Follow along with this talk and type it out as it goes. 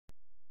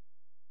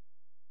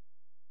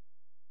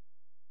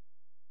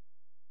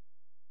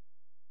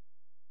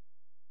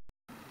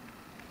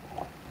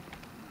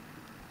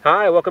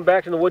Hi, welcome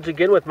back to the woods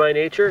again with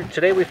MyNature.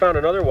 Today we found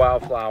another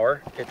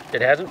wildflower. It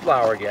hasn't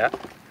flowered yet,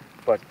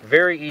 but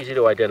very easy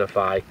to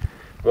identify.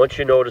 Once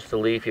you notice the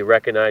leaf, you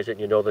recognize it and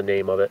you know the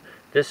name of it.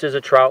 This is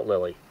a trout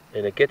lily,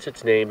 and it gets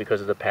its name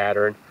because of the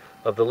pattern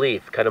of the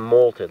leaf, kind of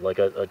molted like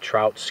a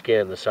trout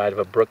skin, the side of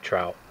a brook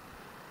trout.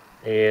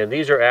 And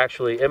these are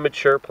actually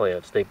immature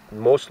plants. They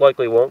most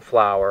likely won't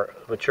flower.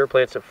 Mature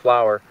plants that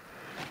flower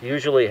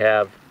usually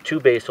have two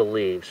basal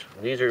leaves.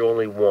 These are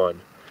only one.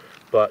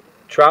 But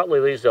trout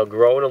lilies, they'll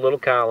grow in a little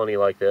colony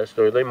like this,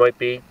 or they might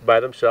be by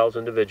themselves,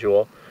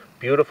 individual.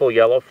 Beautiful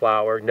yellow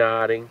flower,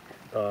 nodding,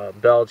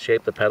 belled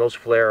shape, the petals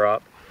flare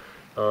up.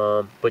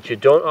 But you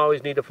don't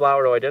always need a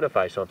flower to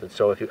identify something.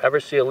 So if you ever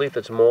see a leaf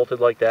that's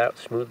molted like that,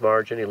 smooth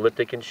margin,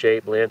 elliptic in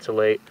shape,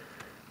 lanceolate,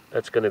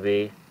 that's going to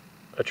be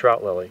a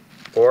trout lily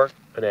or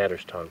an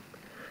adder's tongue.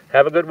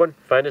 Have a good one.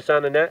 Find us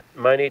on the net,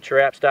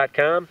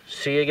 mynatureapps.com.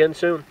 See you again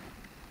soon.